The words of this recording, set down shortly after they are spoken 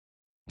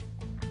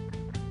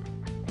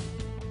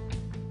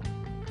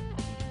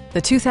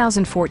the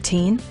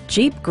 2014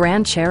 Jeep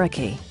Grand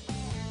Cherokee.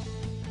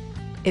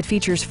 It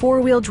features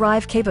four-wheel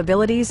drive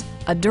capabilities,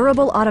 a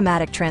durable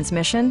automatic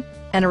transmission,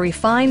 and a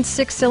refined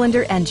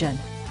six-cylinder engine.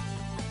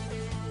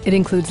 It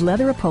includes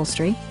leather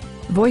upholstery,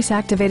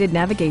 voice-activated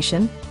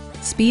navigation,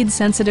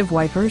 speed-sensitive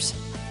wipers,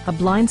 a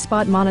blind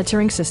spot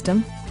monitoring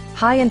system,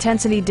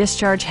 high-intensity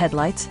discharge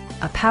headlights,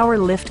 a power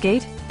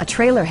liftgate, a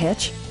trailer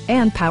hitch,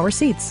 and power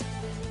seats.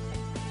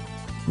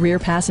 Rear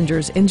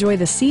passengers enjoy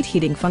the seat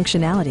heating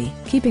functionality,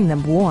 keeping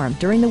them warm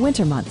during the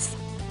winter months.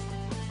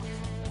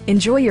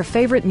 Enjoy your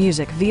favorite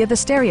music via the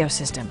stereo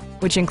system,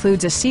 which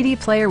includes a CD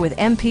player with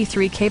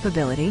MP3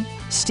 capability,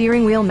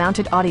 steering wheel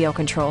mounted audio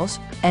controls,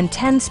 and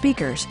 10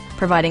 speakers,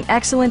 providing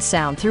excellent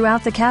sound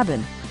throughout the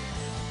cabin.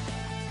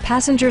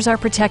 Passengers are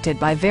protected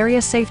by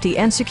various safety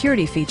and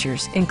security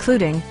features,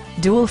 including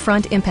dual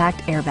front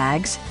impact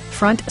airbags,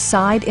 front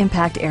side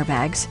impact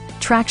airbags,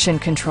 traction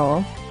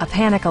control, a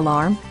panic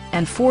alarm,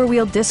 and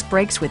four-wheel disc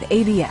brakes with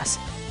ABS.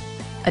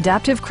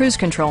 Adaptive Cruise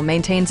Control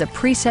maintains a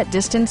preset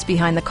distance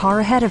behind the car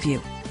ahead of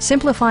you,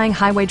 simplifying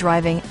highway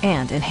driving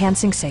and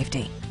enhancing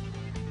safety.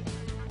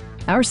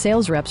 Our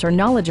sales reps are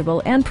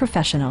knowledgeable and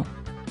professional.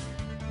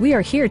 We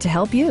are here to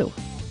help you.